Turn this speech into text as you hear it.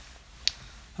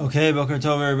Okay, Boker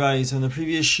Tov, everybody. So in the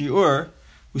previous shiur,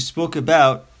 we spoke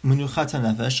about Menuchat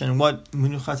HaNefesh and what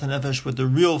Menuchat HaNefesh, what the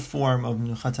real form of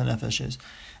Menuchat HaNefesh is.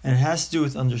 And it has to do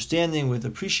with understanding, with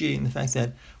appreciating the fact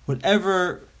that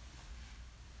whatever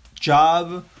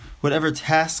job, whatever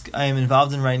task I am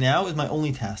involved in right now is my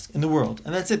only task in the world.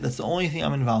 And that's it. That's the only thing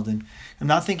I'm involved in. I'm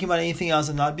not thinking about anything else.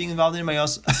 I'm not being involved in anybody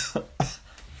else.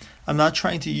 I'm not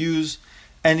trying to use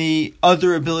any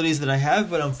other abilities that I have,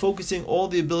 but I'm focusing all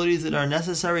the abilities that are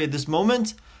necessary at this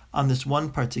moment on this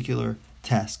one particular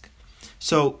task.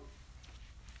 So,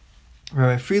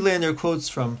 Rabbi Friedlander quotes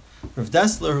from Rav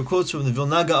Dessler, who quotes from the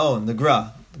Vilna Gaon, the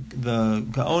Gra, the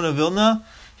Gaon of Vilna.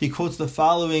 He quotes the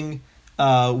following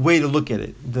way to look at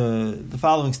it, the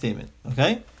following statement.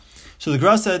 Okay, so the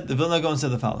Gra said, the Vilna Gaon said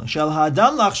the following: Shal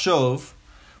ha'adam lachshov,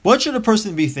 what should a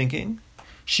person be thinking?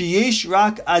 Sheyesh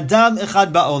rak adam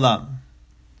echad ba'olam.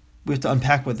 We have to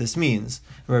unpack what this means.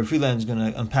 Rabbi Friedlander is going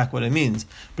to unpack what it means.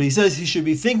 But he says he should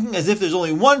be thinking as if there's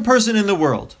only one person in the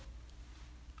world.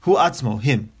 Hu atzmo,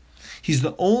 him. He's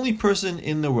the only person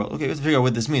in the world. Okay, we have to figure out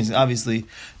what this means. Obviously,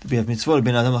 we have mitzvot of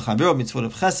ben adam l'chaviro, mitzvot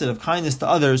of chesed, of kindness to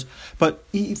others. But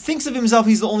he thinks of himself,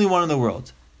 he's the only one in the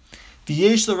world.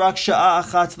 V'yesh lo rak sha'a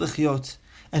achat l'chyot.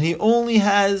 And he only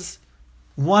has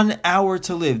 1 hour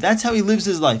to live. That's how he lives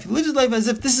his life. He lives his life as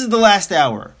if this is the last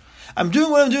hour. I'm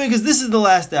doing what I'm doing because this is the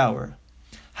last hour.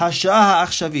 Hasha'ah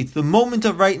ha'achshavit, the moment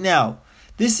of right now.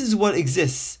 This is what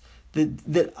exists.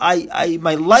 That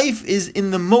my life is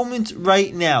in the moment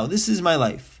right now. This is my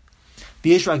life.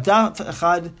 V'yesh rak daf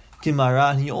echad Gemara,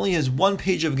 and he only has one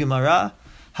page of Gemara.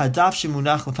 Hadaf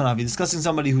shemunach l'fanav. He's discussing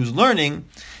somebody who's learning.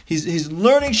 His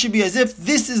learning should be as if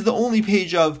this is the only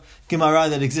page of Gemara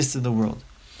that exists in the world.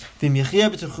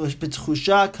 V'myechia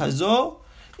b'tchusha kazo.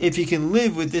 If he can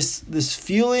live with this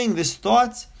feeling, this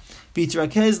thought,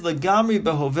 v'itrakez lagamri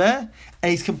behoveh, and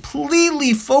he's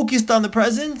completely focused on the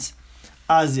present,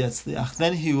 az yatzliach,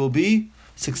 then he will be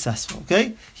successful.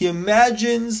 Okay, he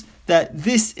imagines that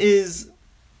he's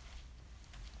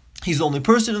the only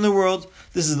person in the world.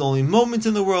 This is the only moment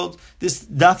in the world. This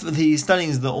daf that he's studying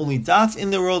is the only daf in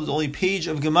the world, the only page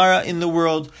of Gemara in the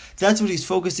world. That's what he's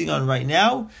focusing on right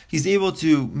now. He's able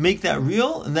to make that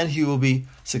real, and then he will be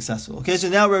successful. Okay, so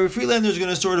now Rabbi Friedlander is going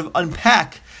to sort of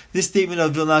unpack this statement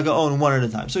of Vilna Gaon one at a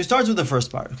time. So he starts with the first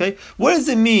part. Okay, what does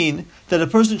it mean that a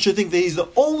person should think that he's the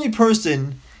only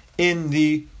person in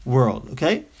the world?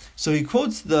 Okay, so he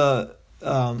quotes the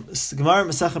Gemara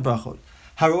Masechet Brachot.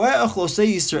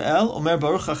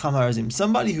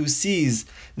 Somebody who sees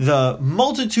the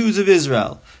multitudes of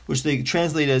Israel, which they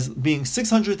translate as being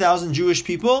 600,000 Jewish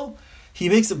people, he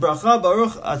makes a bracha,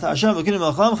 Baruch Ata Hashem Elokeinu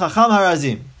melech haolam chacham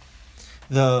harazim.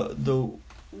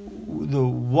 The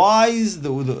wise,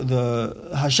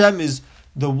 the Hashem is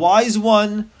the wise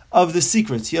one of the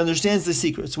secrets. He understands the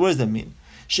secrets. What does that mean?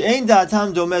 She'ein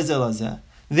da'atam domeh zeh lazeh.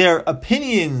 Their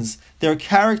opinions, their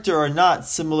character are not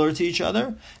similar to each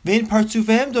other. And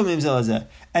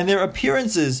their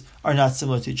appearances are not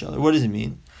similar to each other. What does it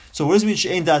mean? So what does it mean,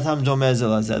 she'ein da'atam domeh zeh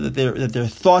lazeh? That their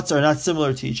thoughts are not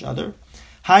similar to each other.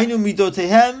 Hainu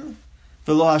midotehem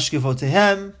v'lo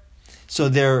hashkefotehem. So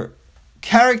their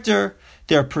character,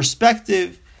 their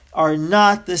perspective are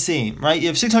not the same, right? You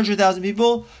have 600,000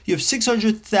 people, you have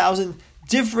 600,000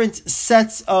 different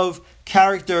sets of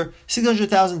character,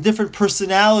 600,000 different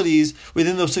personalities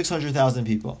within those 600,000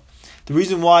 people. The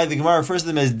reason why the Gemara refers to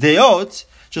them as deot,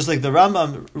 just like the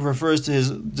Rambam refers to his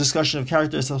discussion of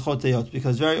character as halchot deot,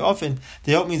 because very often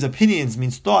deot means opinions,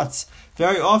 means thoughts.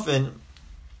 Very often,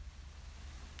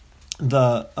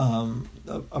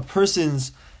 a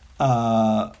person's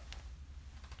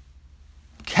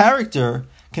character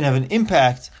can have an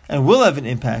impact and will have an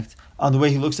impact on the way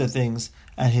he looks at things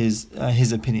and his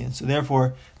opinions. So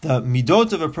therefore, the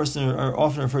midot of a person are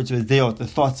often referred to as deot, the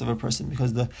thoughts of a person,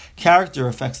 because the character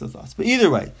affects the thoughts. But either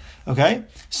way, okay?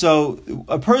 So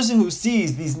a person who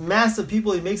sees these massive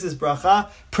people, he makes this bracha,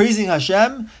 praising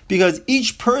Hashem, because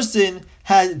each person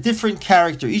has different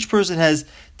character. Each person has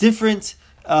different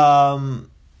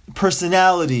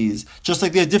personalities, just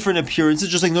like they have different appearances,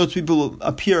 just like no two people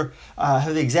have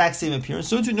the exact same appearance,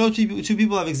 so no two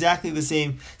people have exactly the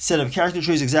same set of character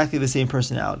traits, exactly the same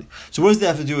personality. So what does that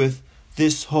have to do with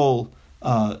this whole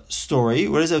story?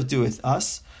 What does that have to do with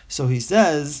us? So he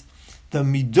says, the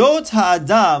midot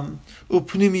ha'adam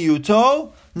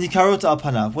upnimiyuto nikarot al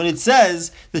panav. When it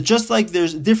says that just like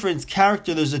there's a different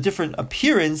character, there's a different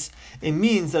appearance, it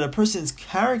means that a person's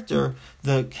character,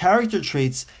 the character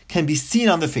traits, can be seen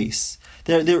on the face.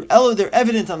 They're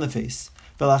evident on the face.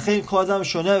 It's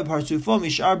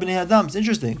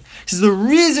interesting. He says the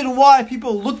reason why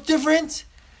people look different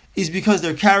is because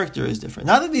their character is different.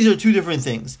 Not that these are two different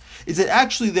things. It's that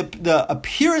actually the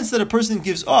appearance that a person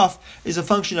gives off is a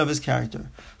function of his character.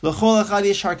 L'chol echad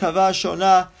yesh harkava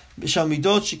shona b'shal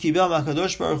midot shekibel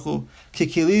ma'kadosh baruch hu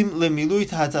kekelim lemilui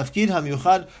hatafkid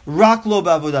hamiyuchad rak lo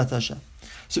ba'avodat Hashem.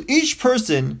 So each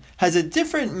person has a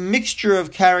different mixture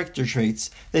of character traits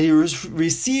that he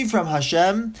received from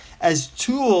Hashem as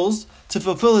tools to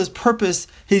fulfill his purpose,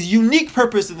 his unique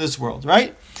purpose in this world,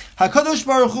 right? HaKadosh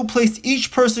Baruch Hu placed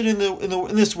each person in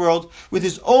this world with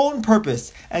his own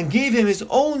purpose and gave him his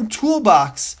own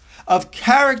toolbox of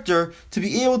character to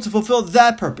be able to fulfill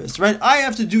that purpose, right? I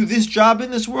have to do this job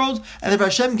in this world, and if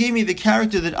Hashem gave me the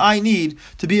character that I need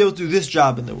to be able to do this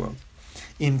job in the world.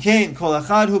 So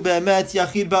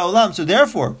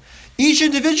therefore, each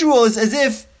individual is as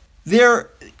if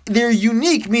they're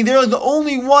unique, meaning they're the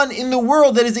only one in the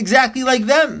world that is exactly like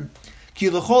them.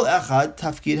 Because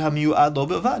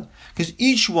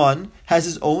each one has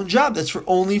his own job that's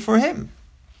only for him.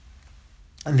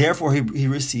 And therefore he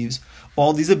receives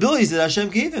all these abilities that Hashem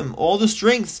gave him, all the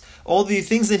strengths, all the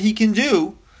things that he can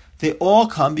do, they all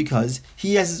come because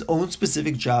he has his own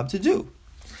specific job to do.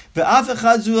 Nobody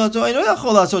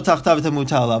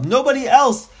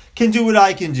else can do what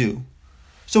I can do.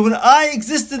 So when I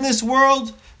exist in this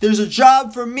world, there's a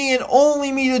job for me and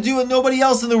only me to do, and nobody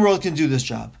else in the world can do this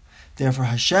job. Therefore,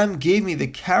 Hashem gave me the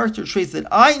character traits that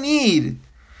I need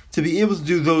to be able to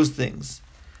do those things.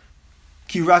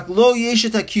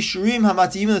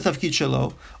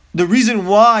 The reason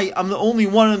why I'm the only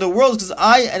one in the world is because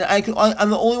I'm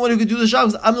the only one who can do this job,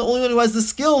 because I'm the only one who has the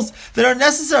skills that are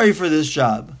necessary for this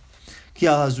job.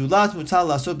 And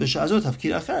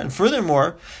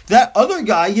furthermore, that other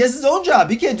guy, he has his own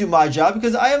job. He can't do my job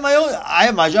because I have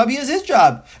my job, he has his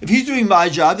job. If he's doing my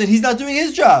job, then he's not doing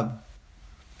his job.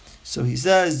 So he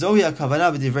says, this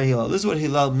is what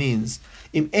Hillel means.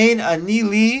 If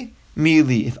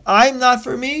I'm not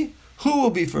for me, who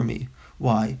will be for me?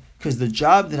 Why? Because the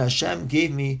job that Hashem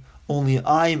gave me, only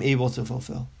I am able to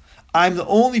fulfill. I'm the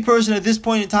only person at this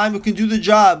point in time who can do the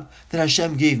job that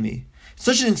Hashem gave me.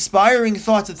 Such an inspiring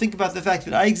thought to think about the fact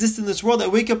that I exist in this world. I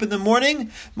wake up in the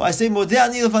morning, I say,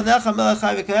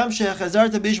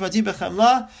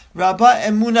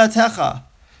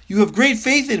 you have great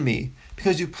faith in me,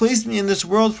 because you placed me in this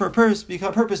world for a purpose,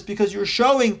 because you're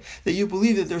showing that you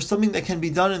believe that there's something that can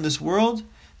be done in this world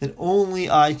that only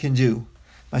I can do.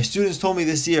 My students told me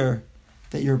this year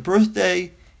that your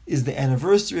birthday is the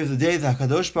anniversary of the day that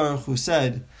HaKadosh Baruch Hu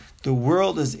said, the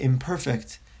world is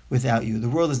imperfect without you. The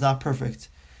world is not perfect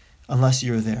unless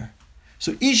you're there.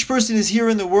 So each person is here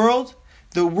in the world.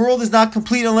 The world is not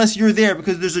complete unless you're there,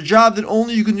 because there's a job that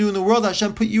only you can do in the world.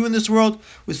 Hashem put you in this world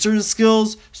with certain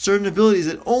skills, certain abilities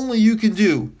that only you can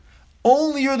do.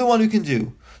 Only you're the one who can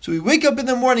do. So we wake up in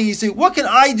the morning and you say, what can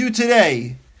I do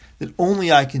today that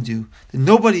only I can do, that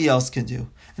nobody else can do?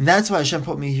 And that's why Hashem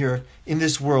put me here in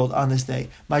this world on this day.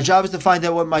 My job is to find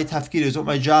out what my tafkid is, what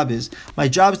my job is. My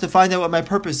job is to find out what my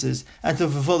purpose is and to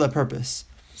fulfill that purpose.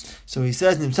 So he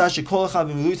says,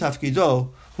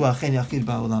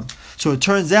 so it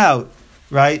turns out,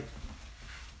 right,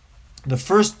 the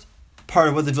first part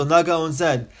of what the Vilna Gaon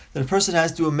said, that a person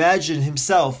has to imagine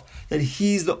himself that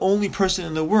he's the only person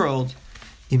in the world,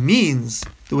 it means,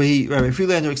 the way Rabbi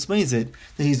Friedlander explains it,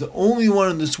 that he's the only one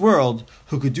in this world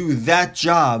who could do that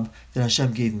job that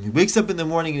Hashem gave him. He wakes up in the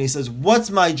morning and he says, what's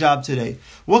my job today?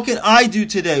 What can I do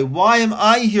today? Why am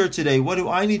I here today? What do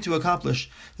I need to accomplish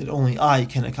that only I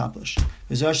can accomplish?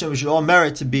 As Hashem, we should all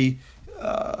merit to be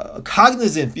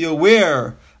cognizant, be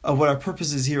aware of what our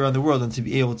purpose is here on the world and to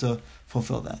be able to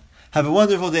fulfill that. Have a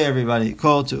wonderful day, everybody.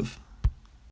 Kol Tuv.